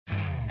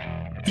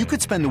You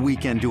could spend the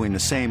weekend doing the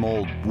same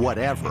old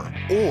whatever,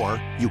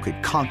 or you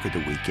could conquer the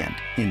weekend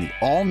in the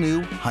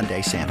all-new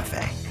Hyundai Santa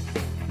Fe.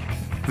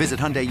 Visit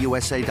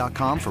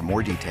HyundaiUSA.com for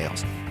more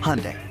details.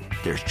 Hyundai,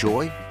 there's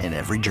joy in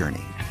every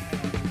journey.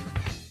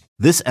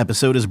 This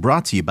episode is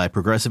brought to you by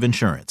Progressive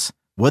Insurance.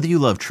 Whether you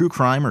love true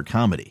crime or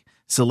comedy,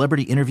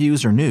 celebrity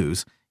interviews or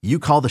news, you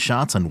call the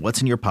shots on what's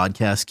in your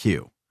podcast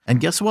queue. And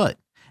guess what?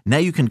 Now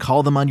you can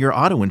call them on your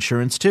auto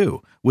insurance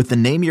too with the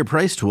Name Your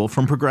Price tool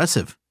from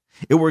Progressive.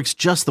 It works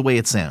just the way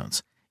it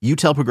sounds. You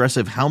tell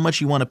Progressive how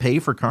much you want to pay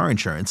for car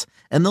insurance,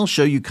 and they'll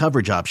show you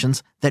coverage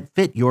options that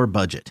fit your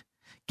budget.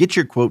 Get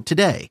your quote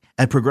today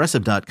at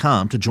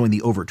Progressive.com to join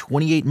the over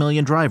 28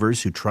 million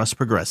drivers who trust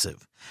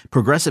Progressive.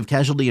 Progressive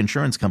Casualty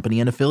Insurance Company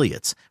and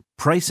Affiliates.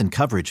 Price and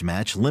coverage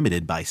match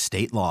limited by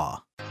state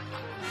law.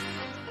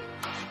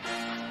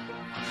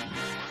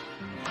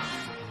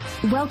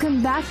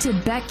 Welcome back to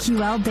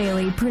BetQL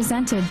Daily,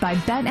 presented by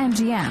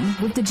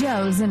BetMGM with the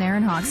Joes and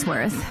Aaron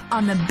Hawksworth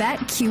on the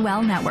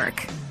BetQL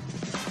Network.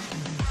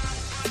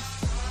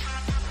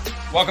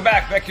 Welcome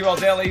back, BetQL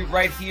Daily,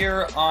 right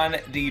here on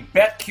the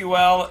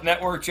BetQL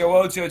Network. Joe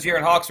Ojo,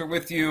 Aaron Hawksworth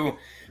with you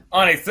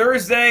on a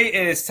Thursday.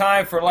 It is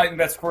time for Lightning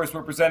Bets, of course.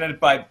 We're presented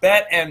by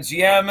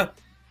BetMGM.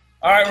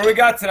 All right, what we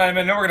got tonight?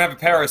 I know we're going to have a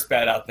Paris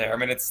bet out there. I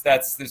mean, it's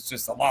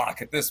just a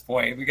lock at this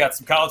point. We got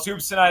some college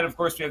hoops tonight. Of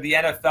course, we have the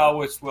NFL,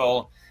 which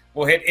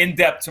We'll hit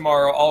in-depth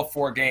tomorrow, all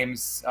 4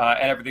 games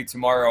and everything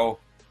tomorrow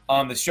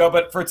on the show.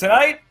 But for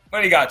tonight, what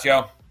do you got,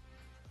 Joe?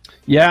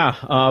 Yeah,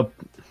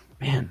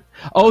 man.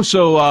 Oh,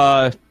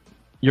 so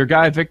your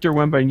guy Victor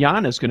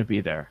Wembanyama is going to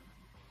be there.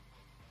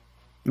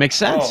 Makes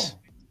sense.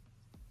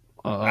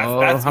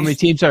 How many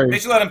teams are? They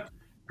should let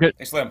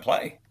him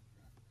play.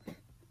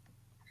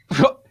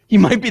 He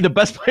might be the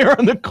best player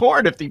on the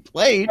court if he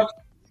played.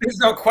 There's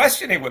no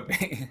question he would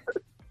be.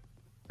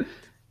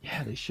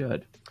 Yeah, they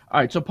should. All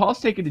right, so Paul's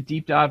taking a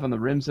deep dive on the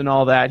rims and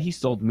all that. He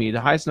told me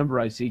the highest number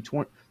I see,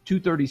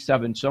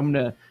 237. So I'm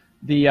gonna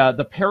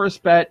the Paris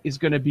bet is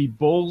gonna be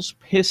Bulls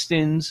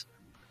Pistons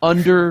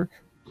under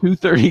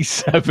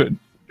 237.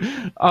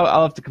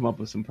 I'll have to come up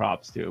with some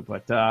props too,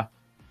 but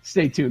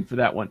stay tuned for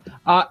that one.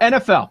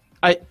 NFL,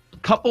 a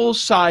couple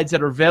sides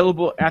that are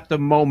available at the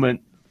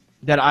moment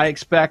that I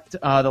expect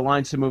the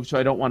lines to move, so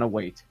I don't want to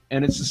wait.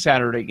 And it's the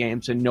Saturday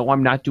games, and no,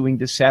 I'm not doing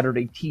the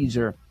Saturday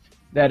teaser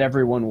that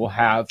everyone will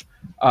have.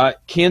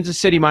 Kansas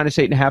City minus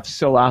 8.5 is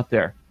still out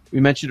there. We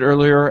mentioned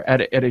earlier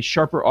at a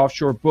sharper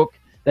offshore book,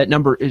 that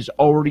number is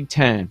already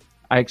 10.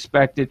 I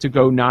expect it to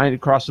go 9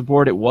 across the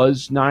board. It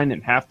was 9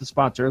 in half the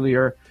spots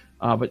earlier,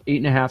 but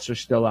 8.5s are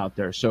still out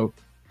there. So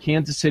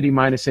Kansas City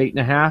minus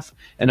 8.5,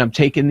 and I'm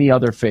taking the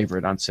other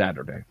favorite on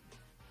Saturday.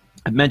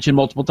 I've mentioned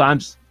multiple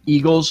times,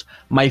 Eagles,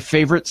 my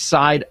favorite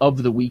side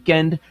of the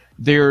weekend.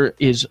 There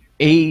is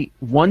a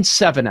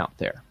 1-7 out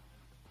there.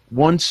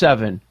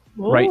 1-7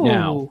 right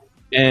now.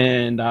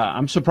 And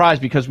I'm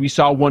surprised because we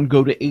saw one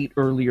go to 8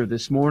 earlier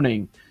this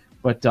morning.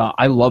 But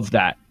I love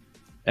that.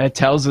 It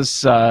tells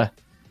us, I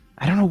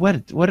don't know,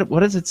 what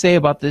does it say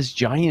about this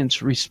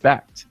Giants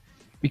respect?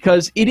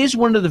 Because it is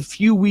one of the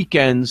few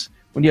weekends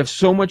when you have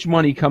so much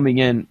money coming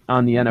in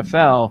on the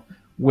NFL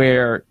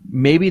where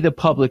maybe the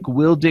public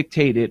will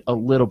dictate it a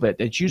little bit.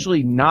 It's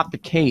usually not the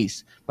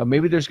case, but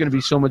maybe there's going to be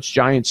so much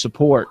Giants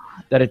support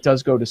that it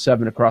does go to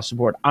 7 across the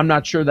board. I'm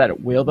not sure that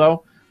it will,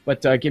 though.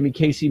 But give me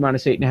KC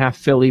minus 8.5,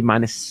 Philly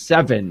minus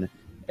 7,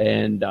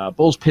 and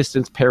Bulls,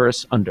 Pistons,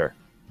 Paris under.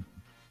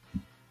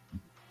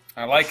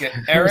 I like it.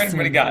 Aaron,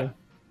 what do you got?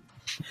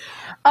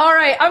 All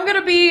right, I'm going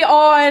to be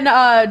on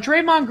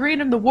Draymond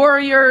Green and the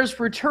Warriors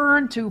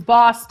return to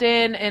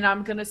Boston, and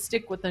I'm going to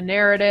stick with the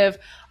narrative.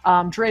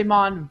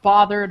 Draymond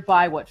bothered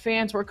by what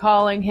fans were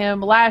calling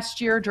him last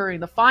year during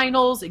the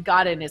finals. It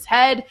got in his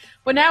head,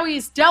 but now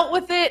he's dealt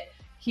with it.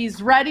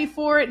 He's ready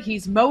for it.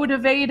 He's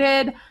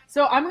motivated.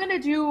 So I'm going to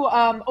do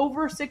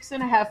over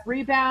 6.5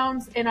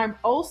 rebounds, and I'm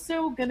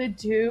also going to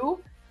do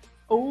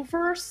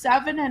over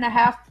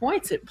 7.5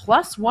 points at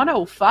plus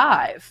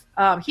 105.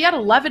 He had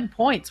 11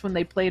 points when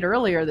they played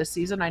earlier this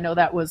season. I know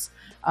that was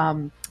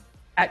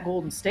at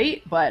Golden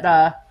State,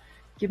 but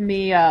give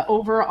me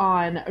over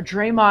on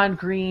Draymond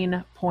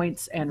Green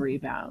points and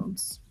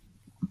rebounds.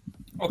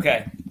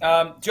 Okay.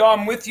 Joe,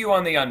 I'm with you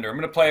on the under. I'm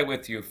going to play it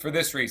with you for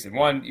this reason.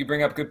 1, you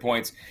bring up good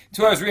points.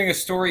 2, I was reading a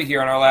story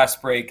here on our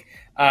last break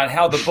on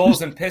how the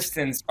Bulls and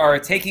Pistons are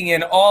taking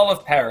in all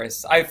of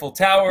Paris, Eiffel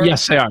Tower,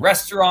 yes, they are.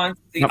 Restaurants,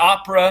 the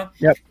opera.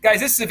 Yep. Guys,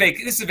 this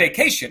is a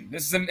vacation.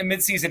 This is a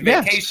mid-season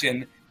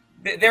vacation.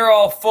 They're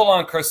all full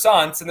on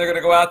croissants, and they're going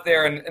to go out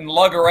there and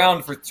lug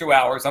around for 2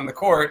 hours on the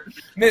court,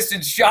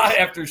 missing shot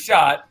after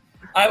shot.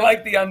 I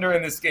like the under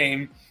in this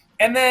game.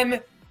 And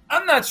then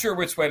I'm not sure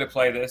which way to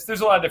play this.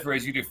 There's a lot of different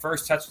ways. You do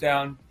first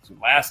touchdown,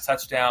 last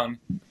touchdown,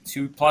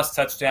 2+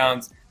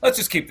 touchdowns. Let's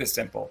just keep this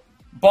simple.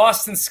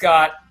 Boston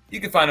Scott, you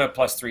can find him at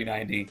plus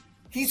 390.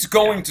 He's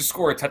going to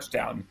score a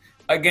touchdown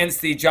against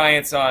the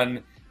Giants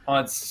on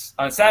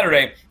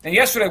Saturday. And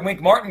yesterday,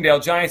 Wink Martindale,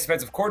 Giants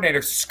defensive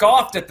coordinator,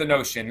 scoffed at the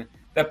notion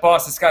that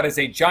Boston Scott is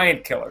a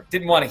giant killer.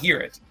 Didn't want to hear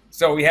it.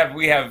 So we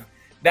have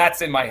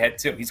That's in my head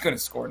too. He's going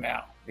to score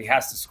now. He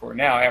has to score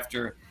now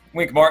after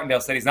Wink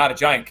Martindale said he's not a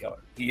giant killer.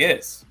 He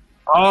is.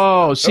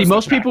 Oh, see,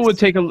 most people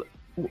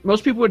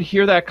would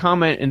hear that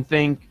comment and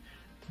think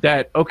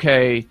that,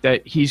 okay,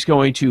 that he's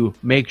going to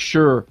make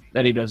sure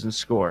that he doesn't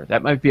score.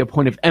 That might be a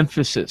point of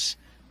emphasis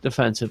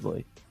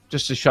defensively,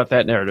 just to shut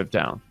that narrative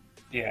down.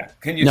 Yeah.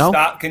 Can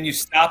you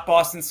stop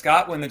Boston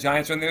Scott when the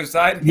Giants are on the other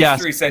side? Yes.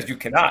 History says you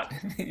cannot.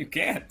 You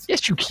can't.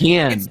 Yes, you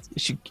can.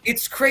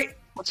 It's crazy.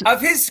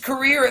 Of his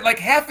career, like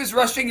half his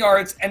rushing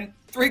yards and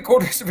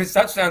 3/4 of his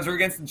touchdowns were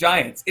against the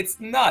Giants. It's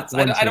nuts.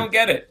 I don't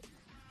get it.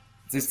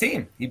 It's his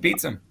team. He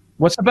beats them.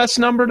 What's the best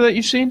number that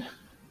you've seen?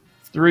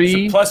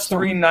 Plus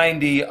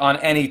 390 on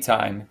any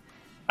time.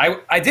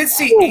 I did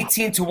see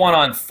 18-1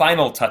 on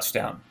final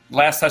touchdown.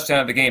 Last touchdown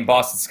of the game,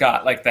 Boston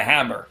Scott, like the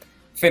hammer.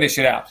 Finish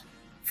it out.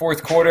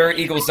 Fourth quarter,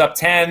 Eagles up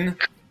 10.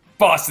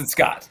 Boston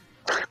Scott.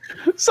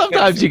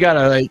 Sometimes you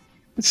gotta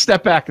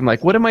step back and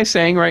what am I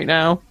saying right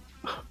now?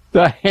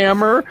 The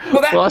hammer.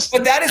 But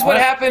that is what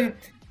happened.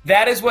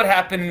 That is what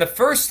happened the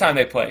first time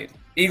they played.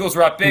 Eagles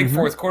were up big,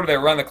 fourth quarter. They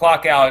run the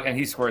clock out, and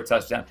he scored a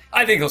touchdown.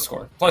 I think he'll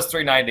score. Plus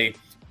 390.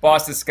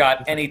 Boston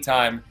Scott,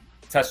 anytime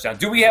touchdown.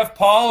 Do we have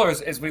Paul, or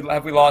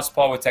have we lost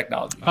Paul with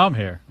technology? I'm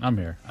here.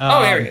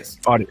 Here he is.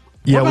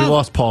 Yeah, we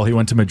lost Paul. He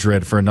went to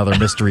Madrid for another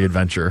mystery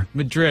adventure.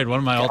 Madrid, one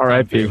of my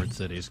all-time favorite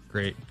cities.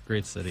 Great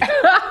city.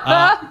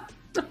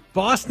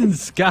 Boston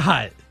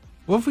Scott.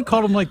 What if we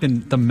called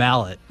him the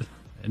mallet?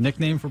 A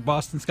nickname for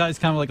Boston Scott? He's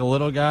kind of like a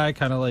little guy,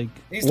 kind of like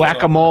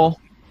whack-a-mole.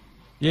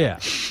 Yeah.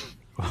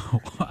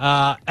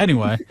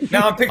 Anyway.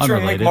 Now I'm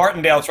picturing Wink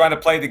Martindale trying to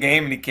play the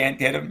game and he can't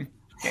get him.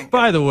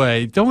 By the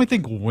way, don't we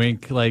think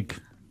Wink,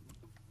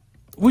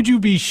 would you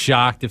be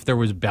shocked if there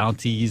was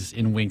bounties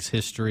in Wink's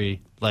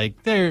history?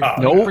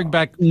 Bring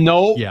back...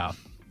 No. Yeah.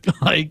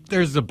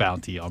 There's a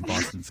bounty on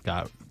Boston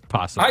Scott,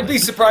 possibly. I'd be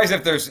surprised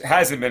if there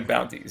hasn't been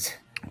bounties.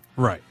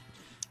 Right.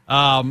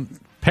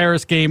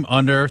 Paris game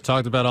under.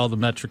 Talked about all the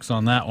metrics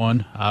on that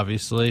one,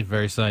 obviously.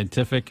 Very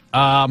scientific.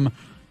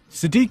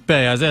 Sadiq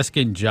Bey, I was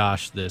asking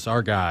Josh this,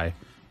 our guy,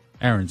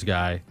 Aaron's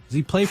guy. Does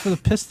he play for the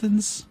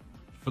Pistons?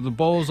 For the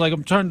Bulls?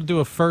 I'm trying to do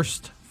a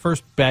first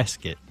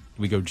basket.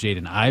 Do we go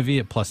Jaden Ivey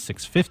at plus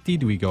 650?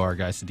 Do we go our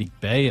guy Sadiq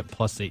Bey at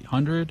plus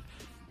 800?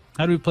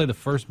 How do we play the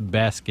first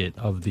basket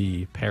of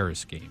the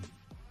Paris game?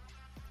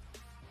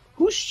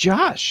 Who's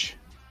Josh?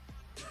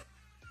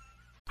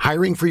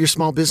 Hiring for your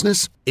small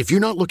business? If you're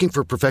not looking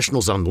for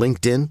professionals on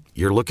LinkedIn,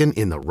 you're looking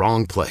in the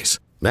wrong place.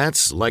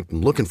 That's like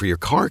looking for your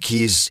car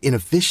keys in a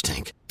fish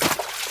tank.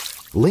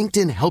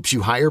 LinkedIn helps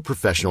you hire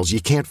professionals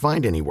you can't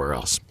find anywhere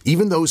else,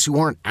 even those who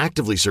aren't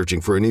actively searching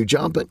for a new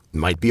job but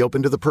might be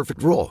open to the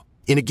perfect role.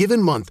 In a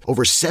given month,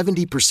 over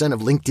 70%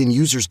 of LinkedIn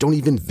users don't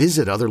even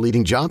visit other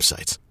leading job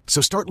sites.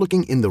 So start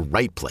looking in the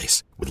right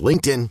place. With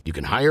LinkedIn, you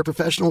can hire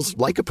professionals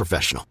like a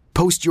professional.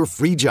 Post your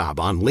free job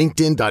on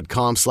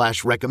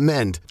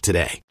linkedin.com/recommend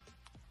today.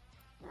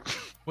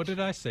 What did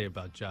I say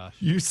about Josh?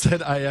 You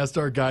said I asked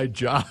our guy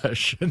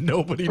Josh, and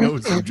nobody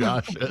knows who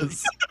Josh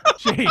is.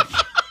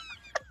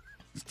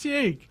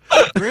 Jake.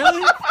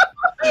 Really?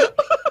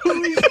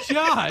 Who is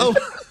Josh? Oh.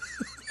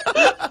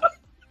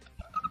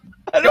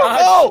 I don't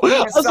know.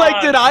 I was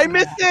like, did I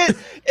miss it?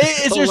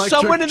 Is there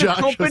someone in the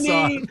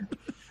company?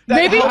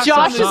 Maybe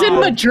Josh is in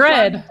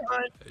Madrid.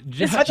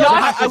 Is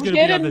Josh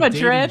again in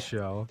Madrid?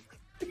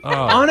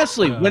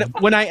 Honestly,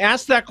 when I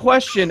asked that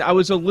question, I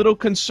was a little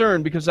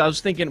concerned because I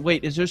was thinking,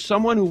 wait, is there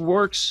someone who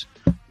works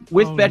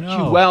with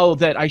BetQL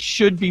that I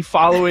should be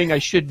following, I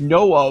should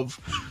know of?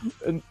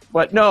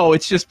 But no,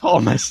 it's just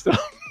Paul messed up.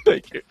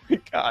 Thank you.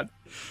 Thank God.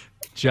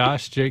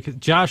 Jake.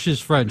 Josh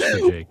is French for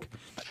Jake.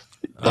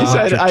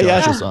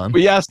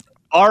 We asked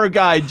our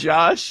guy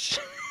Josh.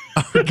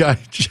 Our guy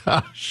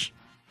Josh.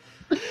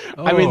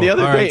 I mean, the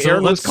other day,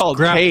 Aaron was called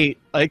Kate.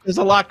 There's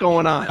a lot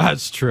going on.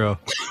 That's true.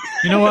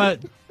 You know what?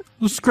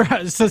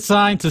 It's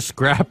assigned to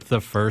scrap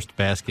the first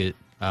basket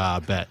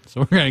bet.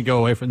 So we're going to go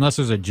away from, unless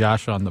there's a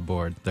Josh on the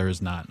board. There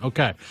is not.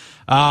 Okay.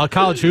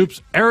 College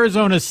hoops.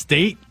 Arizona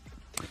State.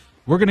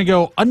 We're going to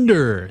go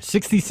under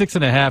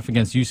 66.5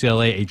 against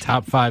UCLA, a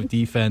top 5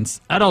 defense.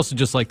 I'd also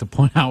just like to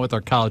point out with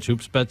our college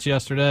hoops bets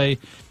yesterday,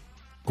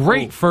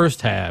 great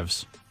first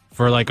halves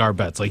for our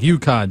bets.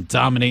 UConn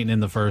dominating in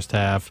the first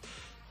half.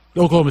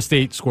 Oklahoma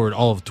State scored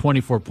all of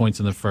 24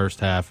 points in the first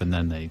half, and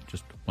then they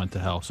just went to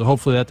hell. So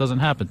hopefully that doesn't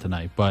happen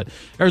tonight. But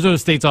Arizona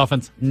State's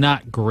offense,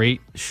 not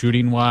great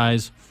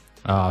shooting-wise.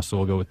 So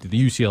we'll go with the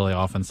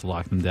UCLA offense to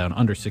lock them down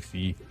under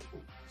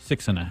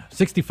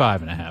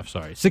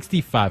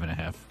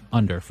 65.5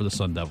 under for the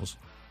Sun Devils.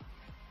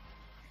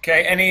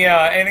 Okay,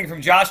 anything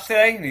from Josh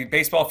today? Any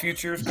baseball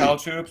futures,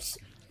 college hoops?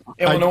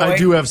 Illinois? I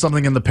do have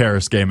something in the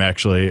Paris game,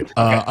 actually. Okay.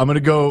 I'm going to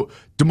go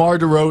DeMar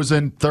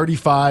DeRozan,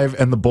 35,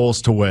 and the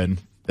Bulls to win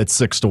at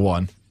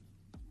 6-1.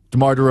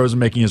 DeMar DeRozan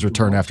making his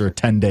return after a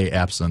 10-day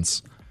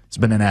absence. He's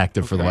been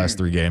inactive for the last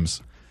 3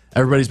 games.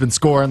 Everybody's been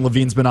scoring.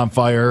 Levine's been on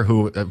fire,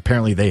 who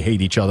apparently they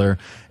hate each other.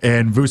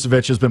 And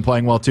Vucevic has been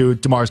playing well, too.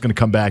 DeMar's going to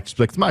come back. Just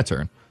be like, it's my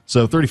turn.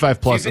 So 35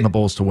 plus and the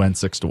Bulls to win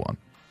 6-1.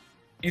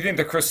 You think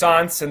the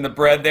croissants and the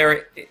bread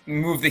there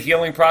move the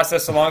healing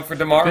process along for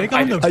DeMar? Big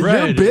on the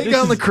bread. You're big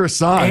on the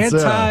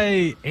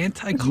croissants.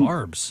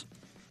 Anti-carbs.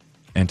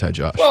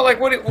 Anti-Josh. Well, like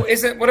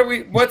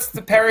what's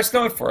the Paris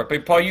known for?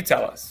 But Paul, you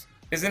tell us.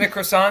 Isn't it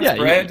croissants,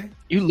 bread?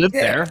 You live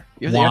there.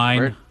 You're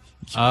Wine.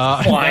 The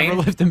I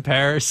never lived in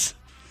Paris.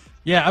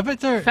 Yeah, I bet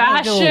they're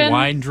like a little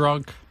wine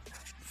drunk.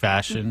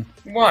 Fashion.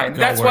 Wine.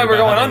 That's why we're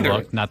going under.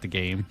 Look, not the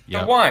game.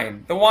 Yep.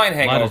 The wine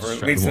hangover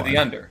leads to the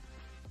under.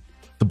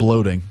 The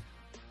bloating.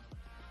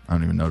 I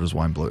don't even know does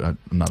wine bloat. I'm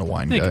not a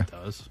wine guy. It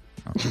does.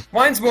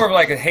 Wine's more of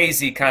like a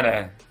hazy kind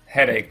of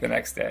headache the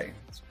next day.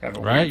 It's kind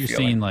of a right? weird You're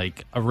feeling. seeing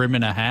like a rim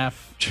and a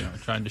half,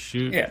 trying to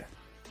shoot. Yeah.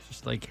 It's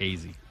just like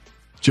hazy.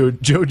 Joe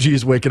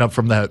G's waking up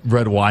from that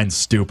red wine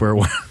stupor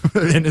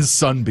in his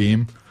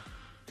sunbeam.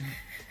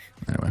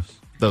 Anyway,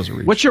 those are.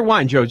 What's your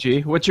wine, Joe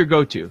G? What's your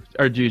go-to,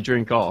 or do you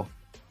drink all?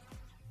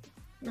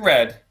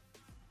 Red.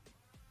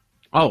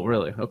 Oh,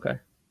 really? Okay,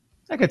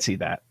 I could see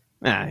that.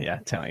 Yeah,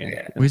 Italian.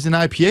 Yeah. Well, he's an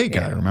IPA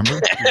guy, remember?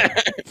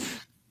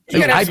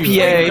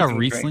 IPA, like a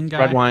Riesling guy,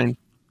 red wine.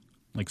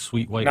 like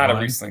sweet white Not wine.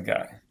 a Riesling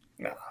guy.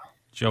 No.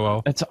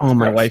 Joe. That's all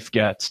my Gross. wife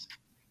gets.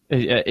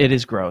 It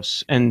is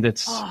gross, and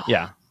it's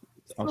yeah.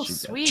 So all she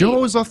sweet.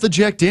 Joe is off the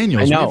Jack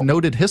Daniels. I know. We have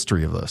noted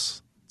history of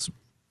this.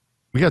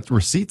 We got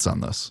receipts on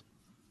this.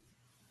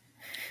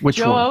 Which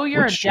Joe, one?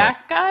 you're Which a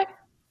Jack guy?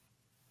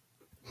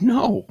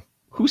 No.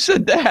 Who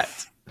said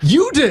that?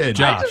 You did,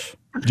 Josh.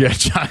 Yeah,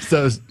 Josh.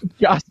 That was,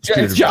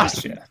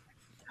 Josh. Yeah.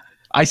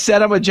 I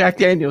said I'm a Jack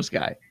Daniels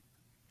guy.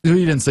 you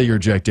didn't say you're a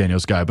Jack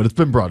Daniels guy, but it's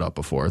been brought up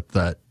before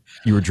that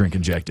you were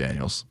drinking Jack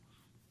Daniels.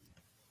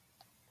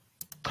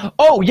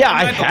 Oh yeah,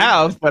 I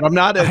have, but I'm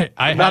not a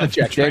I I'm not a have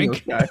Jack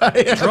drank. Daniels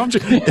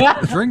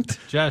guy. Drinked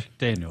Jack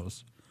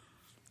Daniels.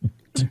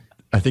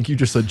 I think you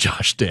just said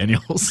Josh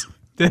Daniels.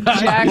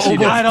 I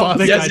don't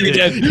think Yes, I he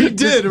did. did. He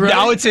did, right?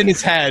 Now it's in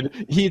his head.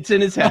 It's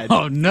in his head.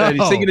 Oh, no. That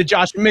he's thinking of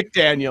Josh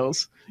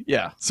McDaniels.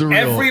 Yeah. It's a real,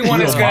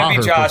 Everyone is gonna be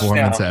Maher Josh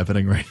performance now.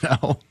 happening right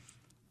now.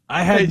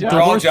 I had Hey, the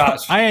all worst-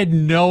 Josh. I had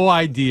no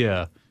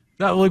idea.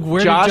 Like,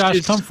 where Josh did Josh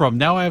is- come from?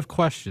 Now I have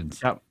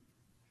questions.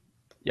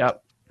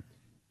 Yep.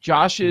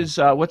 Josh is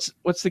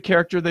what's the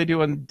character they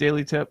do on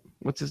Daily Tip?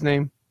 What's his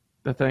name?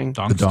 The thing.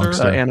 Donkster?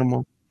 Donkster.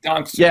 Animal.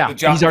 Donkster. Yeah,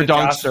 he's our the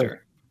donkster.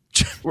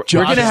 We're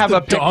Josh gonna have the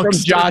a pic from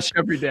donkster. Josh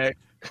every day.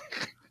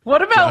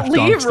 What about Josh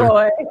Donkster.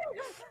 Leroy?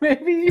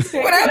 Maybe you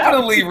say What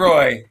happened to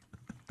Leroy?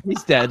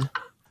 He's dead.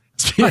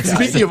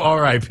 Speaking of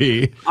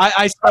R.I.P.,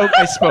 I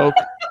spoke.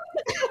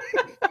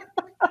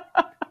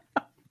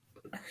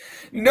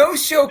 No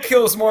show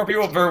kills more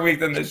people per week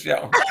than this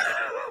show.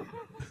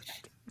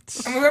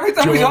 I mean, every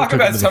time we Joel talk took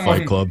about him to the someone,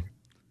 Fight Club.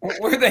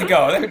 where'd they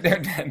go? They're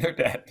dead. They're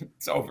dead.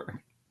 It's over.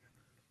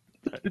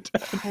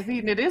 I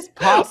mean, it is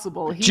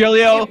possible.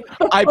 Julio,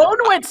 the phone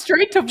went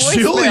straight to voicemail.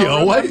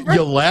 Julio, what? remember?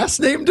 You last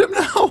named him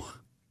now?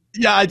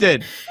 Yeah, I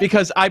did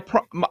because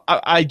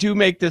I do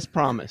make this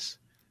promise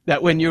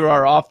that when you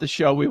are off the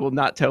show, we will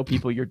not tell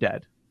people you're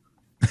dead.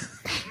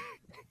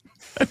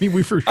 I mean,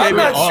 we for sure I'm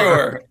not are.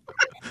 sure.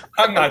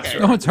 I'm not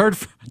sure. No one's heard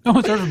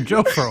from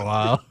Joe for a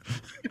while.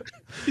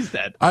 He's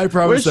dead. I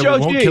promise Where's that we Joe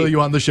won't G? kill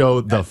you on the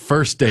show the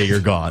first day you're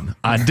gone.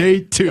 On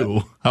day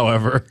 2,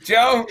 however,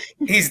 Joe,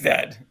 he's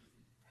dead.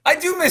 I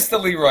do miss the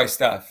Leroy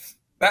stuff.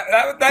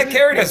 That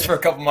carried us for a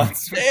couple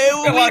months. We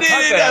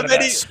didn't have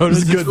any. So it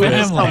was does a his good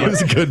bit. family. It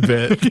was a good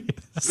bit.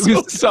 It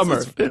was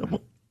summer.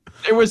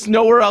 There was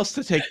nowhere else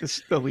to take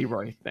the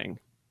Leroy thing.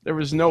 There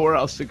was nowhere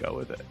else to go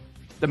with it.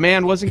 The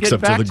man wasn't getting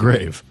Except back to the to me.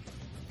 grave.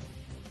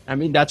 I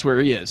mean, that's where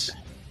he is.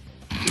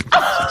 6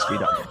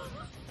 feet up.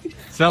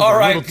 Sounds a little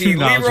R.I.P. too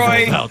knowledgeable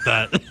Leroy. about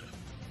that.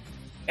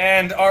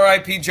 And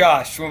R.I.P.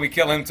 Josh when we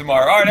kill him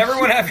tomorrow. All right,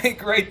 everyone have a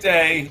great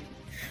day.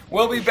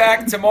 We'll be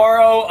back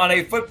tomorrow on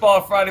a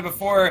Football Friday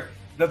before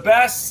the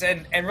best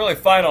and really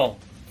final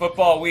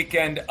football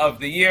weekend of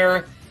the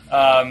year.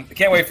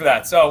 Can't wait for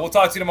that. So we'll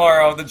talk to you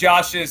tomorrow, the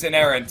Joshes and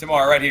Aaron,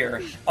 tomorrow right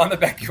here on the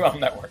BetQL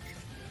Network.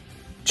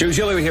 Joe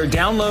Giglio here.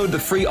 Download the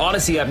free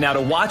Odyssey app now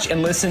to watch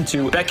and listen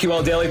to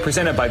BetQL Daily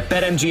presented by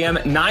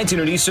BetMGM, 9 to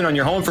noon Eastern on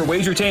your home for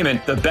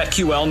wagertainment, the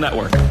BetQL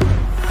Network.